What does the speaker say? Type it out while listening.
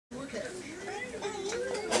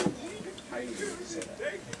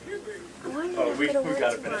Oh, we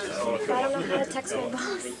gotta finish this. I don't know how to text my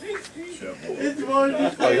boss.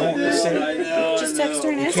 Oh, you won't listen? Just text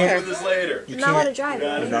her and ask can't- her. I'm not allowed to drive,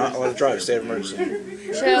 You're right? not allowed to drive. State of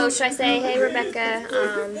emergency. So, should I say, hey, Rebecca,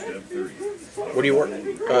 Where do you work?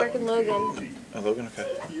 I work in Logan. Oh, Logan, okay.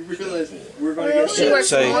 You realize we're going to get She works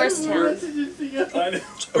Say- in Morristown.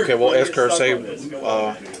 Okay, well, ask her, say, what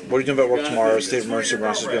are you doing about work tomorrow? State of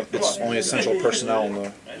emergency, it's only essential personnel on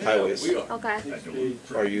the highways. Okay.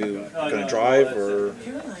 Are you going to drive, or...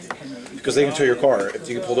 Because they can tow your car. If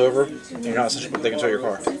you get pulled over, and you're not essential, they can tow your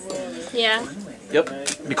car. Yeah. Yep.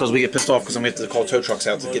 Because we get pissed off because then we have to call tow trucks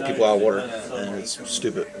out to get people out of water. And it's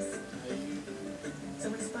stupid.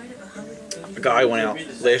 A guy went out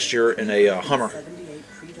last year in a Hummer.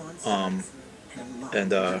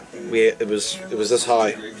 It was this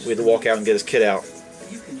high. We had to walk out and get his kid out,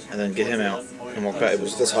 and then get him out and walk back. It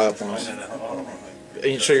was this high up on us.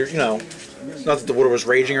 And so you know, not that the water was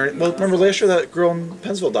raging or. Well, remember last year that girl in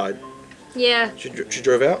Pennsville died. Yeah. She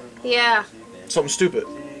drove out. Yeah. Something stupid.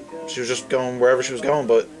 She was just going wherever she was going,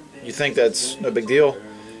 but you think that's no big deal.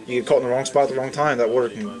 You get caught in the wrong spot at the wrong time. That water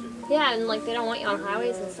can. Yeah, and like they don't want you on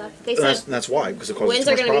highways and stuff. They And said that's why, because it causes winds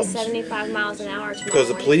too are much going to be problems. 75 miles an hour. Because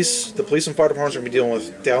the police and fire departments are going to be dealing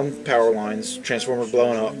with down power lines, transformers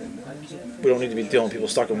blowing up. We don't need to be dealing with people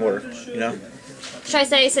stuck in water, you know? Should I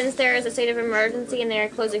say, since there is a state of emergency and they're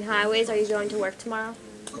closing highways, are you going to work tomorrow?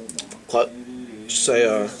 Just say,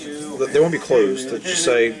 they won't be closed. Just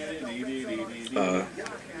say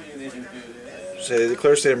they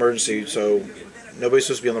declare a state of emergency, so nobody's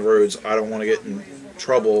supposed to be on the roads. I don't want to get in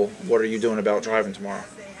trouble. What are you doing about driving tomorrow?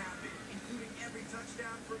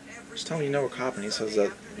 Just tell him you know a cop and he says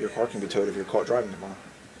that your car can be towed if you're caught driving tomorrow.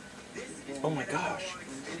 Oh my gosh.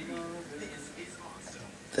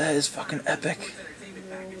 That is fucking epic.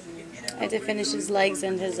 I had to finish his legs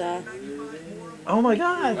and his Oh my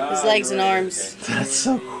god. his legs and arms. That's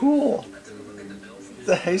so cool.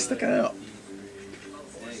 The hay sticking out.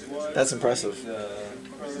 That's impressive.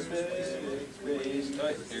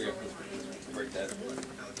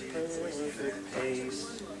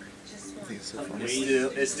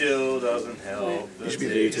 It still doesn't help. You should be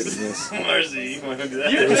videotaping this. Marcy, you want to do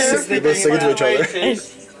that? They both sing it to each other. You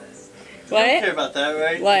don't care What? about that,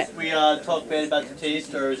 right? What? We talk bad about the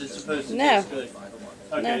taste, or is it supposed to No. taste good?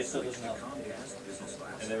 Okay, No. so it doesn't help.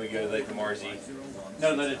 And then we go like the Marcy.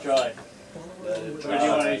 No, let it dry. Let it Or do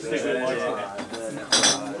you want to stick with Marcy?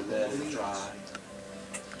 Let it dry.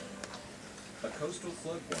 A coastal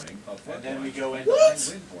flood warning, a flood And then we go in. and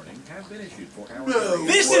wind warning have been issued for hours.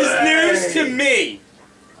 This is news to me!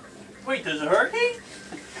 Wait, there's a hurricane?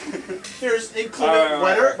 There's including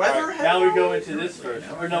weather. Now we go into this first.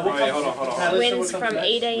 Or no, what Alright, comes hold on. Tyler, so what Winds comes from next?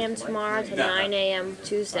 8 a.m. tomorrow to 9 a.m.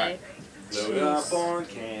 Tuesday. Load up on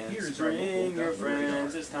cans, bring your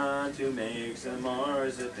friends, it's time to make some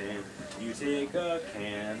marzipan. You take a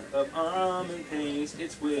can of almond paste,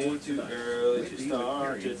 it's way too early to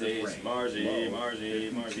start today's marzipan.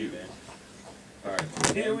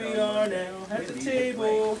 Alright, here we are now at the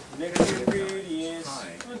table, mix your ingredients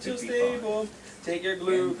until stable. Take your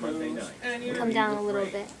glucose and your... Come down a little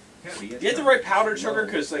bit. You have to write powdered sugar,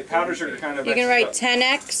 because like powdered sugar kind of... You can write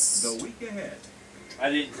 10x, The week ahead. I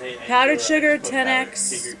didn't say anything. powdered sugar, Put powder. 10x,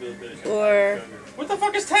 Take your glucose. or What the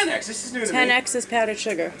fuck is 10x? This is new to me. 10x is powdered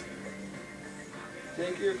sugar.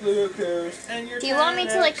 Take your glucose and your Do you want me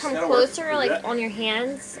to like come That'll work. closer, like on your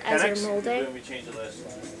hands as 10x? you're molding? Then we change the last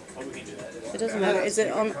one. Oh, we can do that. It doesn't matter. Is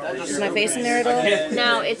it on? Is my face in there at all?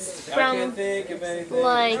 No, it's from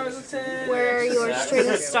like where your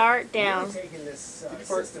strings start down.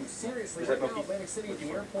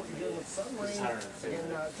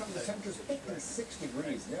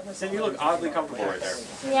 Sam, you look oddly comfortable right there.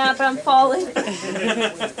 Yeah, but I'm falling. I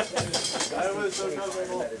was so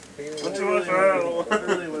comfortable. Babe,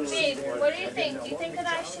 what do you think? Do you think that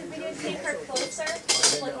I should videotape her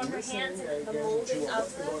closer, like on her hands and the molding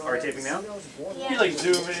of the... Are we taping now? You Yeah. like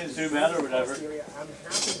zoom in and zoom out or whatever. I'm happy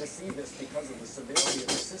to see this because of the severity of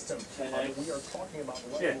the system. We are talking about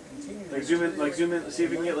the Yeah. level continuing. Like zoom in, see if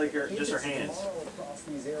we can get like her, just her hands.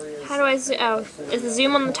 How do I zoom? Oh, is the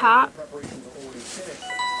zoom on the top? Preparations are already finished.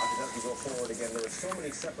 As we go forward again, there are so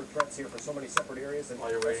many separate threats here for so many separate areas, and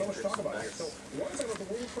While you're there's so waiting much for talk about some here. So one side of the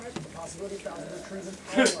wind threat, the possibility of thousands of trees and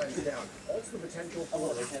power lines down. Also the potential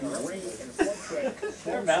for rain and flood threat.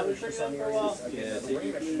 Their mouth was For shut some down for a while. areas, again, the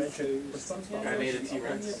rain I should mention for some spots. I made a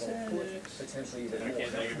T-Rex. Potentially even I more.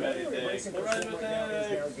 can't think of anything. Racing for right now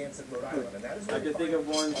is Narragansett, Rhode Island, and that is I can think of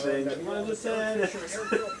one thing. One of the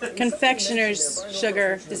 10. Confectioner's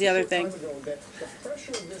sugar is the other thing.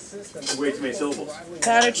 Way too many syllables.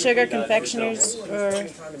 Powdered sugar, confectioner's, or or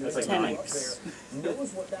That's like 10x?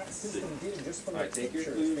 knows what that system did just from the Alright, take your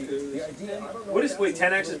pictures. glucose. The idea, I don't know What if is, wait,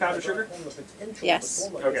 that's 10x is powdered sugar? on the potential Yes.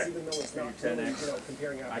 of the Okay. even though it's not 10x. really,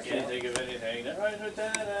 comparing I apples to can't apples. think of anything that rhymes with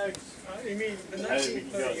 10x. You mean the I think we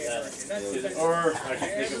can go with 1938 that. version? That's Or I can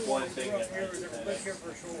think of one thing that here, rhymes has with ever lived here 10x. for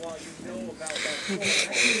a short while, you know about that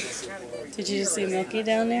category. Did you just see Milky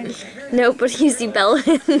down there? No, but you see Bella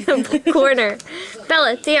in the corner.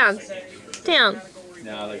 Bella, down. Down.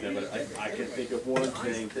 No, I like that, but I can think of one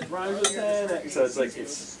thing that rhymes with 10x. So it's like, it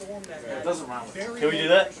doesn't rhyme with 10x. Can we do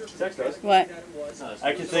that? Sex does. What?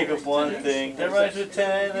 I can think of one thing that rhymes with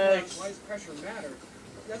 10x. Why does pressure matter?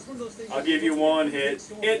 That's one of those things. I'll give you one hit.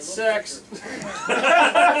 It's sex.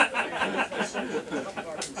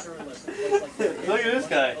 Look at this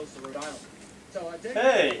guy.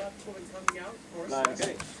 Hey.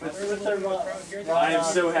 Okay. I am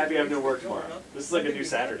so happy I have no work tomorrow. This is like a new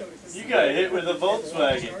Saturday. You got hit with a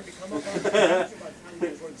Volkswagen.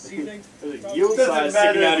 There's a yield size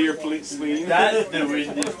sticking out of your spleen. That's the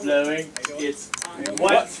wind is blowing. It's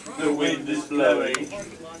What the wind is blowing.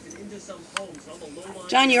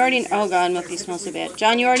 John, you already. Oh God, Milky smells so bad.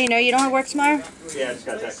 John, you already know you don't have work tomorrow. Yeah, I just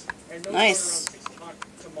got a text. Nice.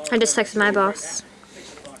 I just texted my boss.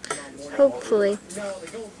 Hopefully.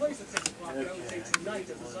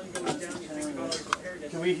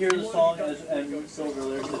 Can we hear the song and go over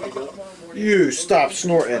lyrics as we go? You stop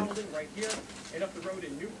snorting. And up the road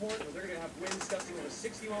in Newport, where they're going to have winds gusting over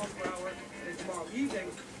 60 miles per hour. And then tomorrow evening,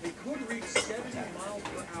 they could reach 70 miles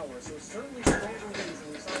per hour. So it's certainly stronger winds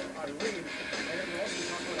than we saw in Irene. And then we're also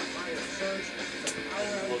talking about a higher surge, some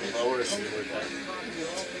power outages, lower coast if you were that. coffee,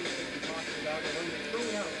 all things that we're talking about. And when you're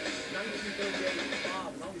throwing out 1938,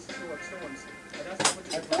 Bob, and all these historic storms, that's how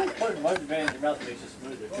much I feel like putting one band in your mouth makes it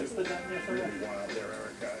smoother. Can you put that in there for me? wild there,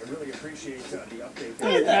 Eric. I really appreciate the update. I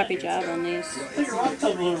did a crappy job on these. Put your rock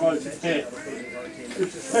tumbler on your head.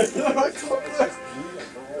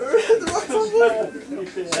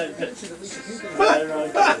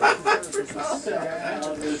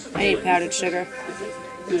 I need powdered sugar.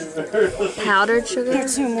 Powdered sugar? They're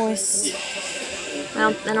too moist. I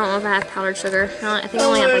don't know if I have powdered sugar. I think I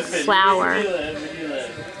only have like flour.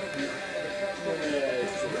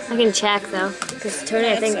 I can check though, because Tony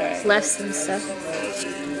I think That's alright. left some stuff.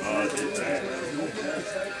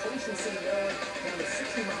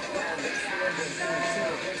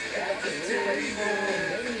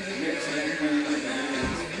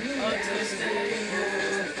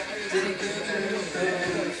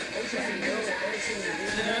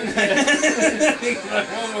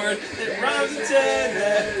 One word. It rhymes with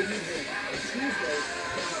 10x.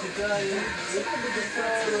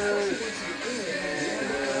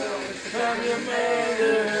 From your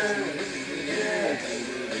mother.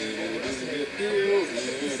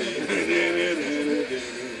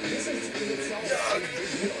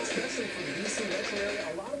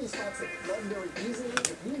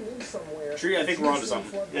 Tree, I think we're onto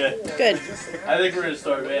something. Yeah. Good. I think we're gonna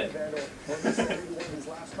start in.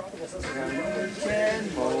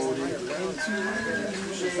 Can mold it into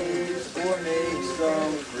shapes or make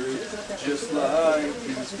some fruit, just like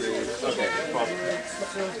these grapes. Okay, pause.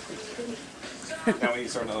 Now we need to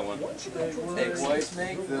start another one. Egg whites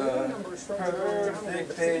make the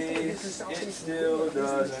perfect paste. It still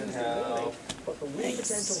doesn't help.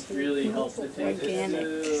 Thanks. Really helps the taste. Organic.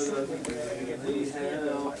 It still doesn't really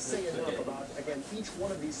help.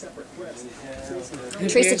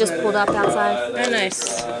 Teresa just pulled up outside. Oh,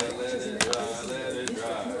 nice. Let it dry, let it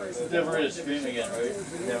dry. Never is scream again, right?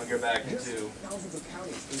 Then we go back into. Thousands of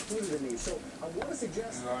counties included in these. So I want to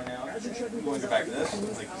suggest We are now. I'm going to go back to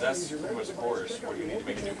this. Like, that's pretty much the chorus. What do you need to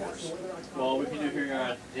make a new chorus? Well, we can do here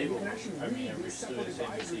at the table. I mean, we're still the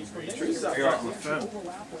same as Here we are on the phone.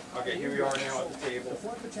 Okay, here we are now at the table.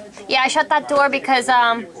 Yeah, I shut that door because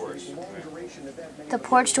New chorus. the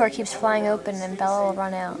porch door keeps flying open and Bella will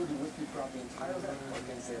run out.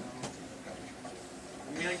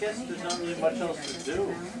 I mean, I guess there's not really much else to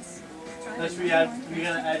do. Unless we're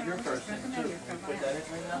gonna add your first name too. Can we put that in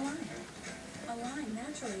right now? A line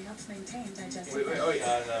naturally helps maintain digestive Wait, oh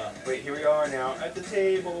yeah. Wait, here we are now at the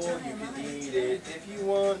table. You can eat it if you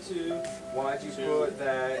want to. Why'd you put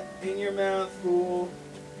that in your mouth, fool?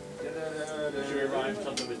 Should we rhyme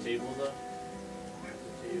something with table though?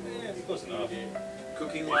 Yeah, it's close enough.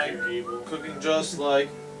 Cooking Table. cooking just like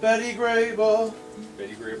Betty Grable.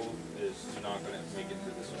 Betty Grable is not going to make it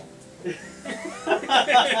through this one.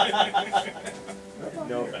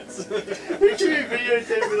 No offense. We should be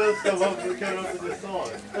videotaping us come up and come up with the song.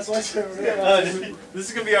 That's why I said this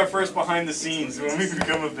is going to be our first behind the scenes when we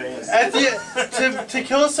become a band. At the to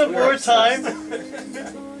kill some more time.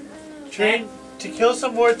 Train To kill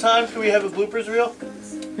some more time, can we have a bloopers reel?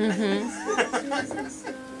 Mm-hmm.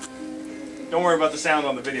 Don't worry about the sound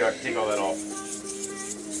on the video. I can take all that off.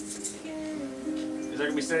 Is that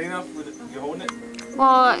gonna be steady enough? With it? You holding it?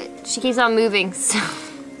 Well, she keeps on moving, so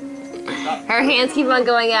her hands keep on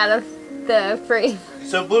going out of the frame.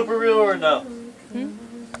 So blooper reel or no?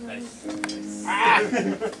 Nice. Ah!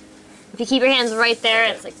 If you keep your hands right there,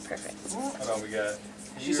 it's like perfect. Hold on, we got.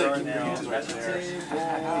 She said keep your now hands right at the there. table.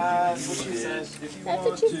 That's what she said. If you That's want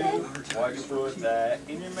what she to, said. why you put that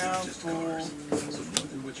in your mouth, fool? So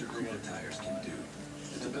nothing what your Cooper tires can do.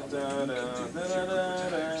 You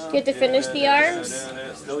have to finish the arms?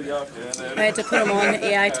 Still yuck. I had to put them on.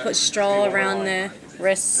 Yeah, I had to put straw around the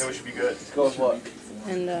wrists That should be good. Goes what?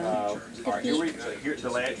 and Alright, here's the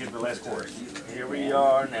last chorus. Here we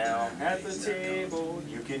are now at the table.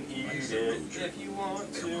 You can eat it if you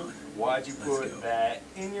want to. Why'd you put that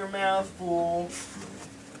in your mouth, fool?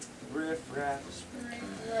 Riff raff.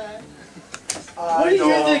 What do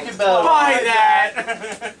you think about Buy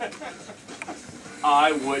that!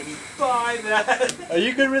 I wouldn't buy that. Are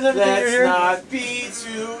you good with everything you're Let's hearing? not be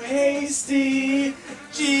too hasty.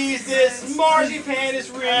 Jesus, marzipan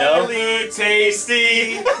is really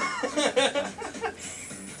tasty.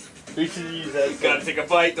 We should use that. Gotta take a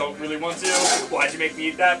bite, don't really want to. Why'd you make me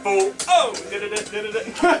eat that, fool? Oh!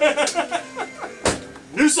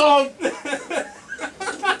 New song!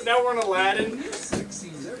 Now we're on Aladdin.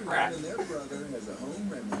 Crap.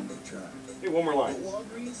 Hey, one more line.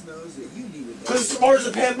 Because it's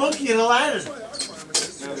marzipan monkey in Aladdin.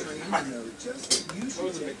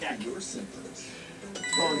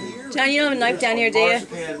 John, you don't have a knife down here, do you?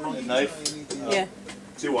 Marzipan monkey knife. Yeah.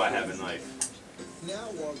 Do I have a knife?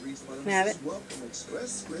 Can I have it? Hi,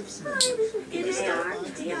 this is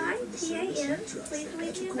DIPAN. Please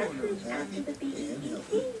leave your message after the beep.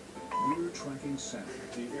 We're tracking sound.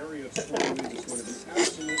 The area of storm wind is going to be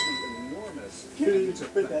absolutely enormous. Its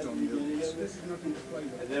effect on millions. This is nothing to play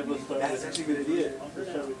with. That's actually a good idea.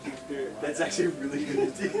 That's actually a really good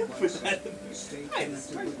idea. Stay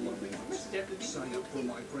connected with loved ones. Sign up for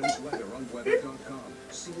my friend's letter on weather.com.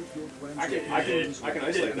 See if your friends I can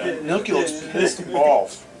isolate that. Milky looks pissed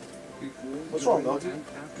off. What's wrong, Milky? Milky?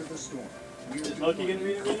 After the storm. Is Milky gonna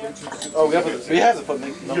be in the video? Oh, we have to put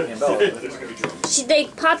Milky and Bella. They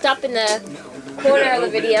popped up in the corner of the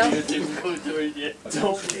video.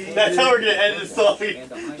 That's how we're gonna end this song.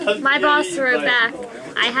 My boss wrote back,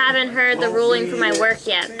 I haven't heard the ruling for my work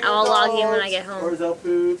yet. I'll log in when I get home. Where's our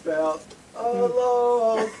poop out?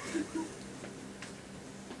 Oh,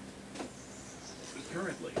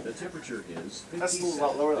 Currently, the temperature is That's still a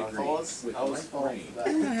lot lower than I thought it was. with I was light falling rain. for that.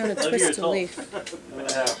 I don't know how to twist a leaf.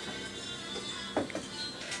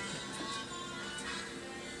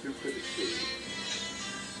 Who could it be?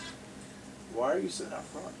 Why are you sitting out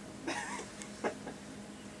front?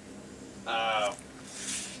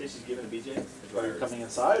 She's giving a BJ? Are you coming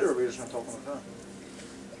inside, or are we just going to talk on the phone?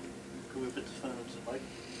 Can we put the phone up to the mic?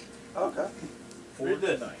 Okay. For Read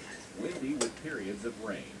this. tonight, windy with periods of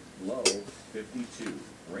rain. Low 52.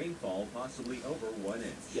 Rainfall possibly over 1 inch.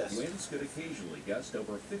 Yes. Winds could occasionally gust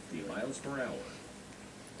over 50 miles per hour.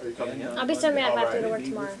 Are you coming in? I'll be so mad if I have to go to work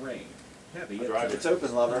Windy with tomorrow. rain. Heavy I'll at drive. It's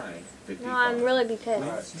open, lover. 55. No, I'm really be pissed.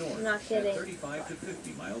 Winds north I'm not at kidding. 35 to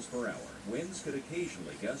 50 miles per hour. Winds could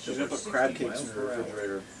occasionally gust She's over going to put 60 crab cakes miles in her per hour.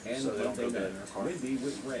 refrigerator And so they don't go Monday bad in her night, car. windy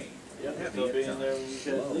with rain. Yep, Heavy they'll at be in there when you times.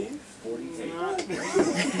 guys Low leave. 48. Not.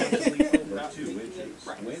 Rainfall over 2 inches.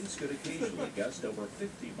 Winds could occasionally gust over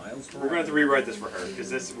 50 miles per hour. We're gonna have to rewrite this for her because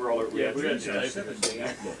this we're all we Yeah, have we're to gonna do do that. that. 7-day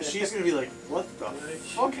outlook. She's going to be like, what the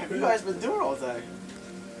fuck have you guys been doing all day?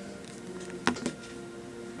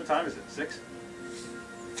 What time is it? 6?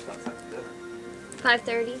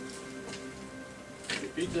 5:30.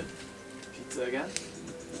 Pizza. Pizza again?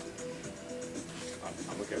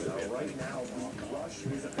 I'm okay with it. Right now, Rush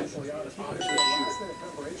is officially on its way. Last-minute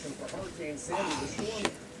preparation for Hurricane Sandy.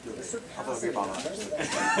 The storm I thought it would be a bomb.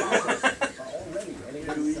 already and it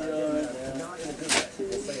is not in a good way.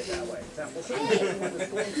 We'll say it that way. Now, we'll certainly when the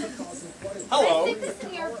storm could cause some flooding. Hello. Can I stick this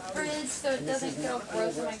in your fridge so it doesn't feel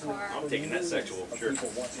gross in my car? I'm taking that sexual, sure. People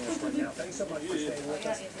watching us right now. Thanks so much for staying with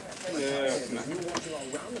us. Yeah. You're watching our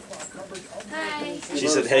round-the-clock coverage of Hi. She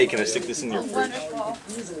said, "Hey, can I stick this in your fridge?" Wonderful.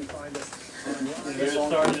 easily find us. You're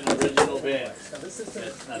starting an original band. Now, this system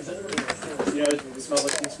That's not is that already original. You know, it smells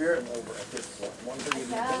like Teen Spirit. over at this point. One thing you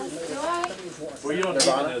Do I? Well, you don't even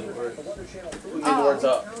know the word. The Weather Channel We need the words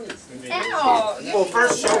up. Ow. Well,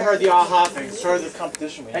 first show her the aha thing. Show her the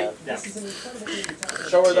competition we have. Yeah.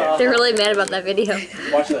 Show her the. They're really mad about that video.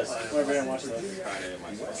 Watch this. Everybody watch this.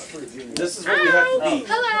 This is what we have to beat.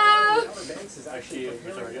 Hello! Actually,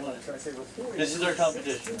 this is our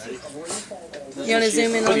competition, ready? You want to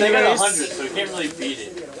zoom in But on they got yours? 100, so we can't really beat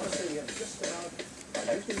it.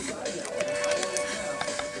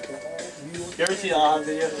 You ever see the AHA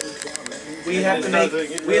video? We have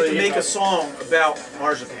to make a song about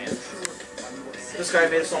marzipan. This guy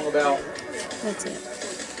made a song about That's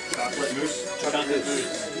it. Chocolate mousse. Chocolate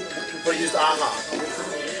mousse. but he used AHA.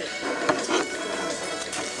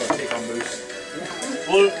 Take on mousse.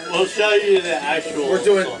 We'll show you the actual. We're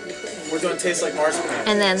doing tastes like marzipan.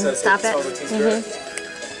 And then It says stop it. smells like teen spirit.